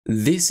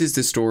This is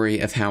the story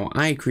of how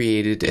I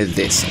created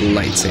this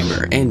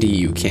lightsaber, and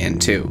you can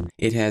too.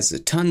 It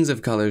has tons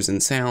of colors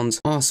and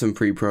sounds, awesome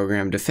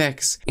pre-programmed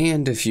effects,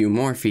 and a few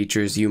more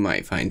features you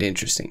might find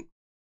interesting.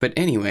 But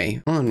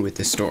anyway, on with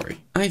the story.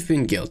 I've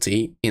been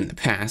guilty, in the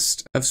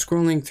past, of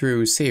scrolling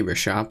through saber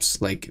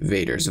shops like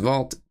Vader's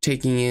Vault,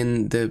 taking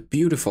in the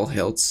beautiful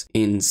hilts,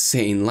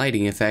 insane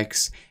lighting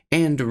effects,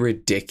 and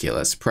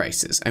ridiculous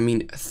prices. I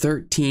mean,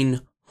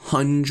 $1,300?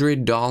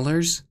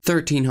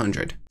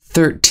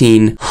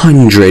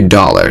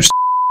 $1,300.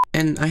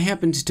 And I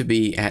happened to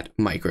be at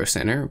Micro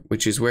Center,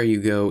 which is where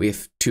you go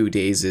if 2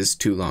 days is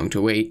too long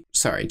to wait.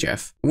 Sorry,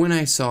 Jeff. When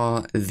I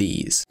saw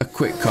these, a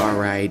quick car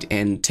ride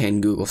and 10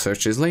 Google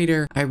searches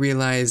later, I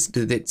realized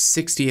that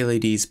 60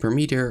 LEDs per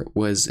meter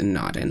was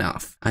not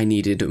enough. I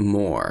needed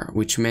more,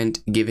 which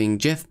meant giving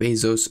Jeff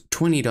Bezos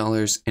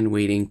 $20 and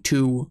waiting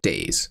 2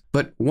 days.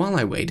 But while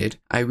I waited,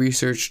 I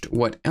researched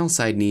what else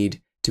I'd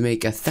need to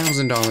make a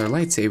 $1,000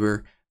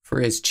 lightsaber for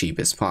as cheap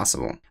as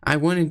possible. I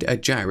wanted a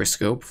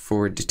gyroscope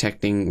for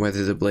detecting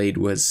whether the blade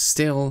was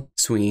still,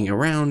 swinging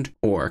around,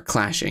 or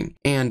clashing,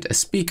 and a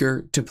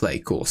speaker to play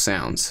cool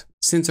sounds.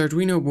 Since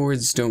Arduino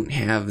boards don't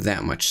have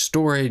that much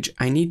storage,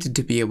 I needed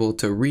to be able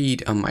to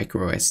read a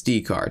micro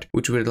SD card,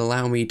 which would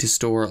allow me to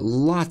store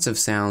lots of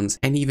sounds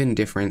and even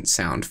different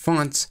sound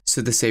fonts,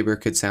 so the saber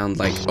could sound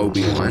like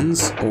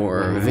Obi-Wan's,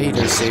 or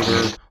Vader's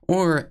saber,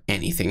 or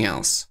anything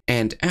else.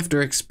 And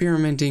after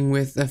experimenting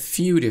with a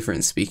few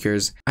different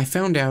speakers, I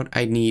found out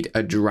I'd need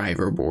a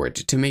driver board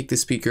to make the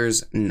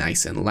speakers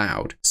nice and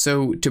loud.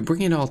 So to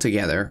bring it all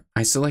together,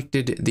 I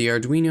selected the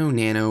Arduino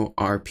Nano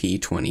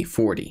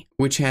RP2040,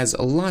 which has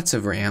lots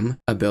of RAM,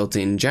 a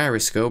built-in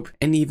gyroscope,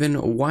 and even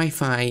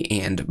Wi-Fi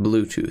and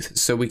Bluetooth,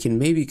 so we can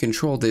maybe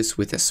control this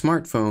with a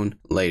smartphone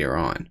later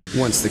on.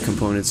 Once the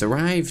components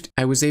arrived,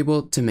 I was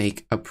able to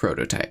make a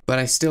prototype, but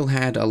I still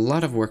had a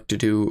lot of work to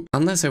do.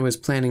 Unless I was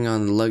planning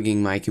on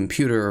lugging my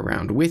computer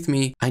around with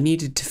me, I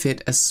needed to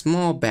fit a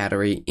small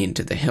battery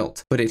into the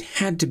hilt, but it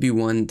had to be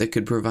one that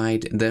could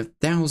provide the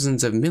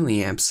thousands of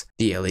milliamps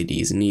the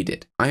LEDs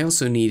needed. I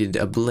also needed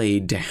a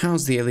blade to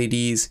house the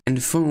LEDs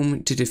and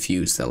foam to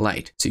diffuse the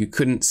light, so you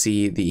couldn't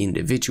see the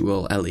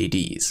individual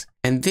LEDs.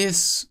 And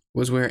this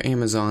was where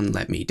Amazon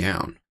let me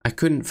down. I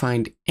couldn't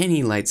find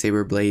any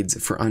lightsaber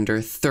blades for under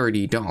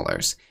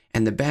 $30,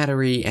 and the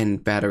battery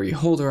and battery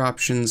holder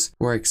options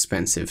were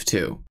expensive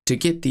too. To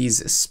get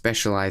these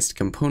specialized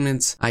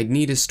components, I'd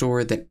need a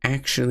store that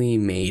actually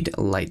made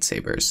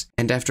lightsabers.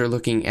 And after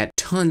looking at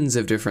tons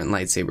of different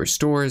lightsaber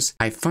stores,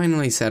 I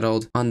finally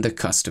settled on the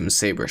Custom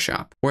Saber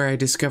Shop, where I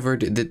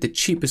discovered that the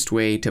cheapest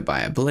way to buy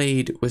a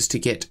blade was to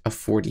get a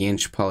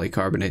 40-inch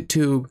polycarbonate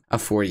tube, a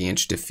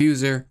 40-inch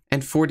diffuser,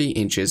 and 40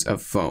 inches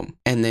of foam,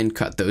 and then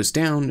cut those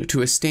down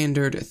to a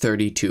standard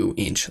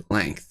 32-inch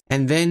length.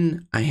 And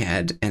then I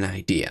had an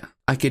idea.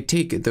 I could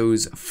take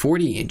those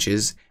 40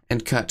 inches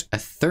and cut a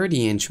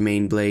 30-inch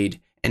main blade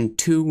and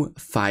two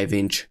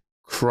 5-inch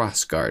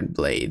crossguard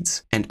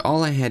blades. And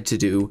all I had to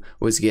do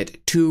was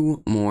get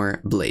 2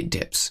 more blade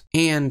tips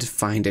and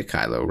find a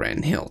Kylo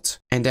Ren hilt.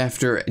 And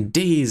after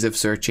days of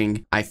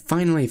searching, I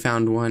finally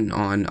found one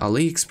on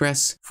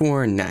AliExpress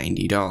for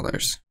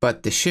 $90.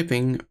 But the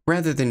shipping,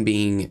 rather than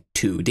being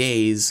 2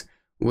 days,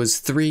 was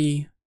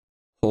 3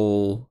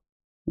 whole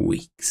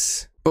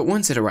weeks. But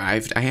once it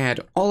arrived, I had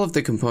all of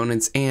the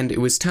components and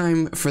it was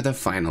time for the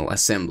final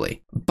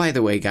assembly. By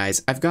the way,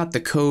 guys, I've got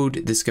the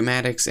code, the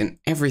schematics, and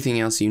everything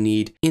else you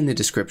need in the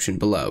description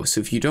below,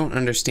 so if you don't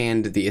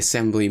understand the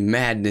assembly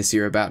madness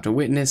you're about to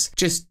witness,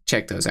 just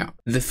check those out.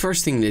 The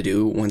first thing to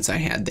do once I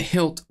had the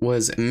hilt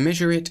was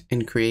measure it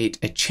and create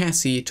a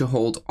chassis to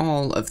hold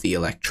all of the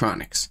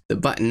electronics. The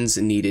buttons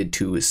needed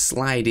to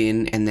slide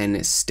in and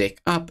then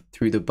stick up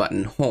through the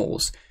button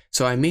holes.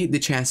 So I made the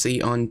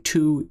chassis on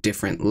 2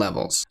 different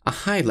levels. A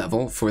high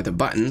level for the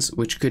buttons,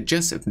 which could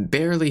just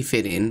barely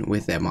fit in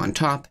with them on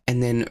top,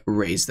 and then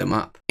raise them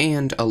up.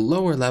 And a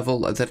lower level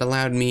that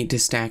allowed me to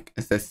stack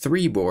the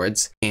 3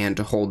 boards and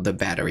to hold the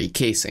battery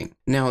casing.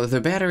 Now,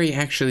 the battery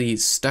actually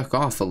stuck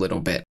off a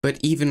little bit, but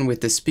even with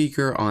the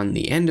speaker on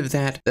the end of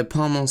that, the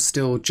pommel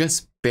still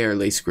just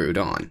barely screwed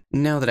on.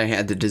 Now that I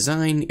had the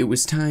design, it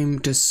was time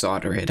to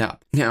solder it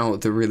up. Now,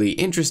 the really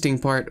interesting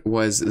part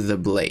was the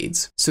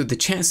blades. So the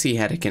chassis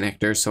had a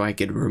connector so I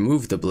could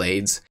remove the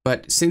blades,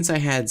 but since I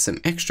had some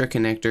extra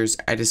connectors,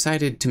 I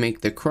decided to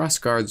make the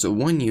crossguards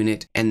 1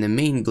 unit and the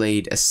main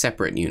blade a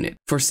separate unit.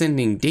 For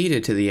sending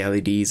data to the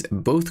LEDs,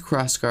 both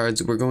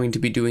crossguards were going to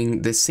be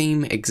doing the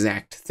same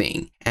exact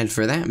thing, and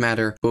for that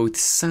matter, both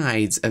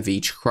sides of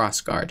each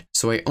crossguard.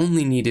 So I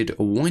only needed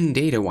 1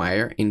 data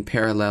wire in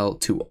parallel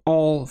to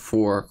all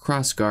 4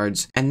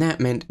 crossguards, and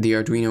that meant the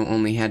Arduino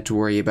only had to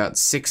worry about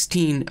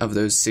 16 of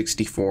those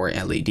 64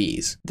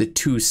 LEDs. The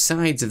 2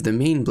 sides of the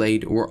main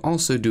blade were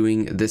also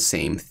doing the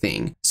same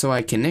thing, so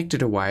I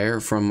connected a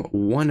wire from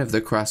one of the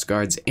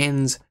crossguard's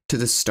ends to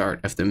the start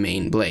of the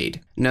main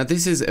blade. Now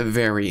this is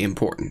very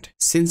important.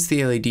 Since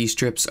the LED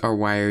strips are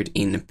wired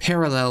in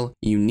parallel,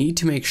 you need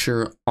to make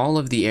sure all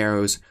of the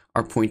arrows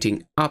are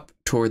pointing up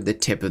toward the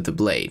tip of the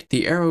blade.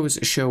 The arrows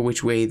show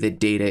which way the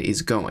data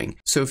is going,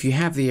 so if you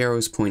have the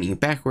arrows pointing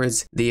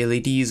backwards, the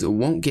LEDs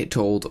won't get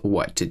told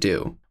what to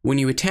do. When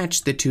you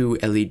attach the two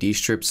LED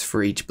strips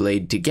for each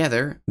blade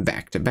together,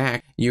 back to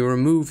back, you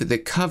remove the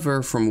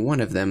cover from one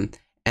of them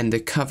and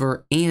the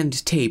cover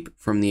and tape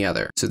from the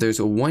other. So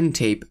there's one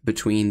tape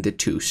between the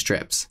two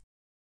strips.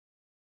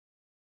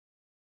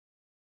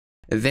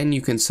 Then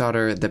you can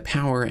solder the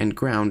power and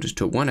ground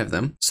to one of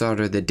them,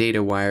 solder the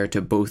data wire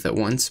to both at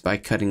once by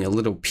cutting a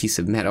little piece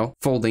of metal,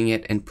 folding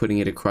it and putting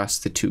it across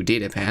the two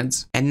data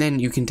pads, and then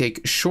you can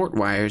take short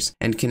wires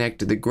and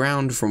connect the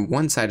ground from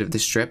one side of the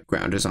strip,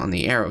 ground is on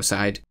the arrow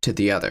side, to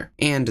the other,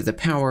 and the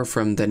power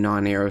from the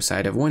non-arrow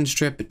side of one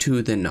strip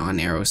to the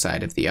non-arrow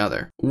side of the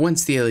other.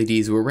 Once the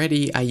LEDs were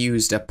ready, I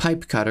used a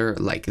pipe cutter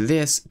like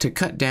this to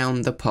cut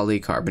down the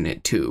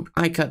polycarbonate tube.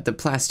 I cut the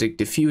plastic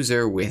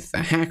diffuser with a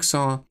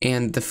hacksaw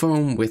and the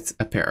foam with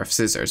a pair of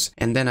scissors,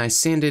 and then I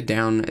sanded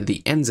down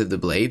the ends of the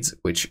blades,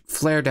 which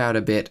flared out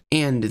a bit,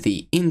 and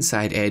the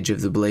inside edge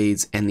of the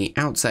blades and the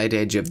outside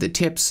edge of the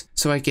tips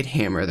so I could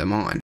hammer them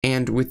on.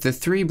 And with the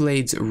 3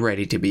 blades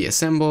ready to be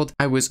assembled,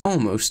 I was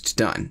almost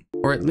done.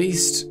 Or at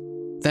least,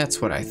 that's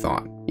what I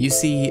thought. You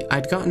see,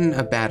 I'd gotten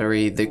a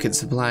battery that could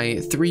supply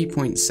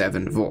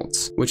 3.7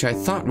 volts, which I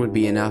thought would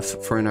be enough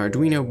for an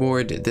Arduino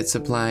board that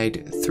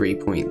supplied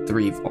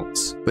 3.3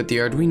 volts. But the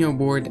Arduino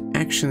board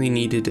actually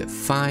needed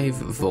 5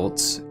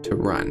 volts to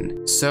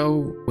run.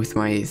 So, with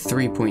my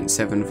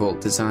 3.7 volt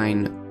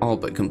design all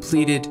but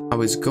completed, I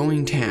was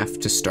going to have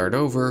to start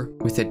over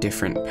with a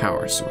different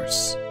power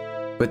source.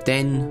 But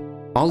then,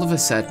 all of a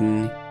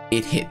sudden,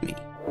 it hit me.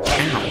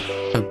 Ow!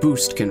 A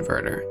boost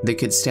converter that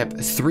could step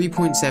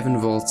 3.7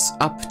 volts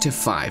up to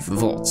 5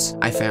 volts.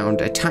 I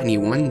found a tiny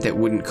one that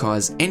wouldn't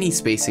cause any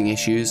spacing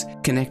issues,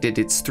 connected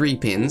its 3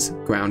 pins,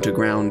 ground to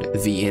ground,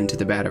 V into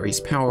the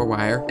battery's power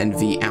wire, and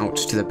V out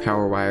to the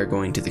power wire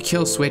going to the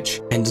kill switch,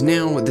 and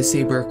now the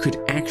Saber could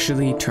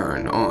actually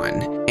turn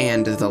on.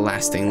 And the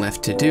last thing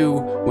left to do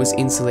was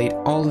insulate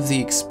all of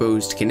the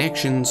exposed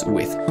connections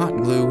with hot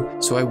glue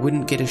so I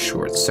wouldn't get a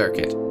short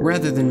circuit.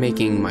 Rather than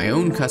making my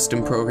own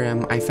custom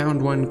program, I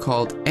found one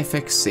called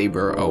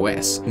Saber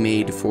OS,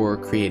 made for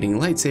creating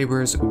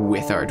lightsabers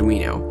with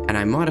Arduino, and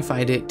I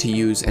modified it to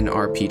use an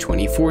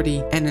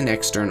RP2040 and an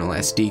external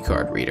SD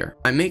card reader.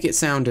 I make it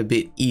sound a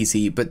bit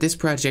easy, but this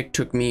project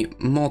took me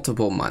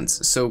multiple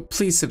months, so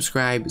please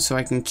subscribe so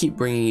I can keep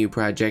bringing you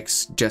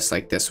projects just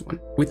like this one.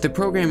 With the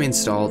program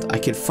installed, I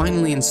could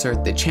finally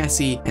insert the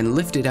chassis and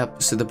lift it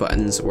up so the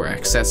buttons were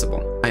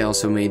accessible. I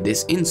also made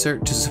this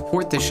insert to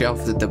support the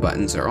shelf that the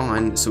buttons are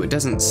on so it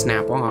doesn't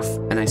snap off,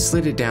 and I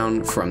slid it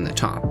down from the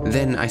top.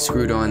 Then I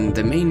screwed on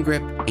the main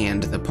grip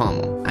and the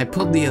pommel. I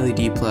pulled the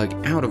LED plug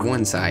out of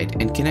one side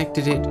and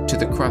connected it to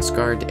the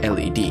crossguard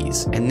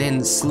LEDs, and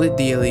then slid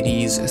the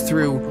LEDs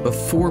through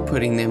before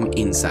putting them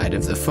inside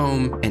of the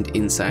foam and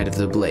inside of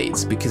the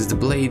blades, because the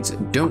blades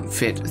don't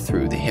fit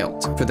through the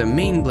hilt. For the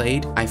main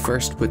blade, I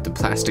first put the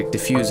plastic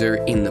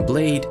diffuser in the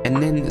blade,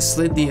 and then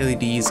slid the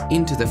LEDs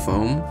into the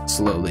foam,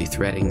 slowly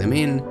threading them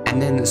in,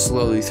 and then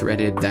slowly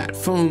threaded that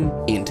foam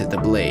into the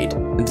blade.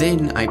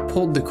 Then I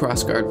pulled the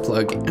crossguard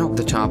plug out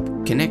the top,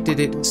 connected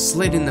it,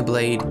 slid in the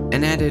blade,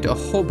 and added a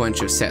whole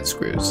bunch of set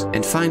screws.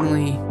 And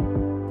finally,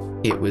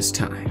 it was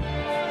time.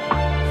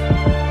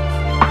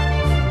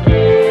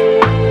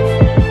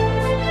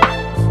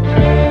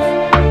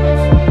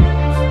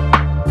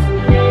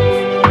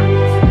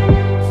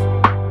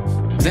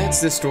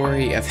 That's the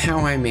story of how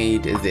I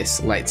made this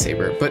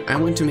lightsaber, but I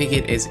want to make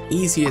it as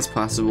easy as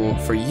possible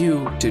for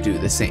you to do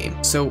the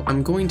same. So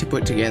I'm going to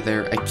put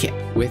together a kit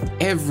with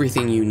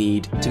everything you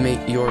need to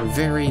make your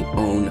very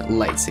own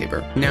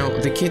lightsaber. Now,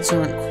 the kits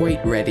aren't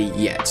quite ready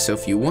yet, so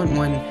if you want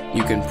one,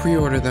 you can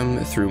pre-order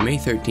them through May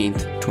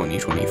 13th,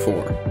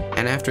 2024.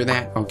 And after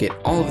that, I'll get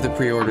all of the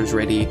pre-orders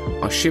ready,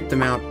 I'll ship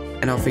them out,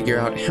 and I'll figure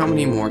out how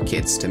many more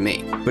kits to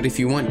make. But if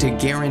you want to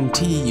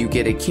guarantee you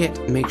get a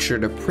kit, make sure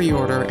to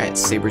pre-order at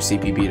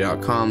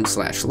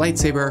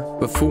sabercpb.com/lightsaber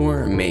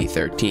before May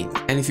 13th.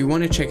 And if you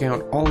want to check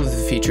out all of the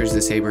features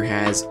the Saber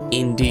has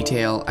in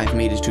detail, I've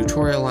made a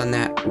tutorial on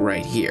that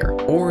right here.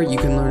 Or you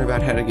can learn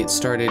about how to get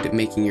started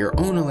making your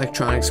own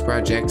electronics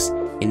projects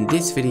in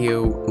this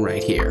video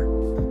right here.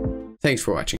 Thanks for watching.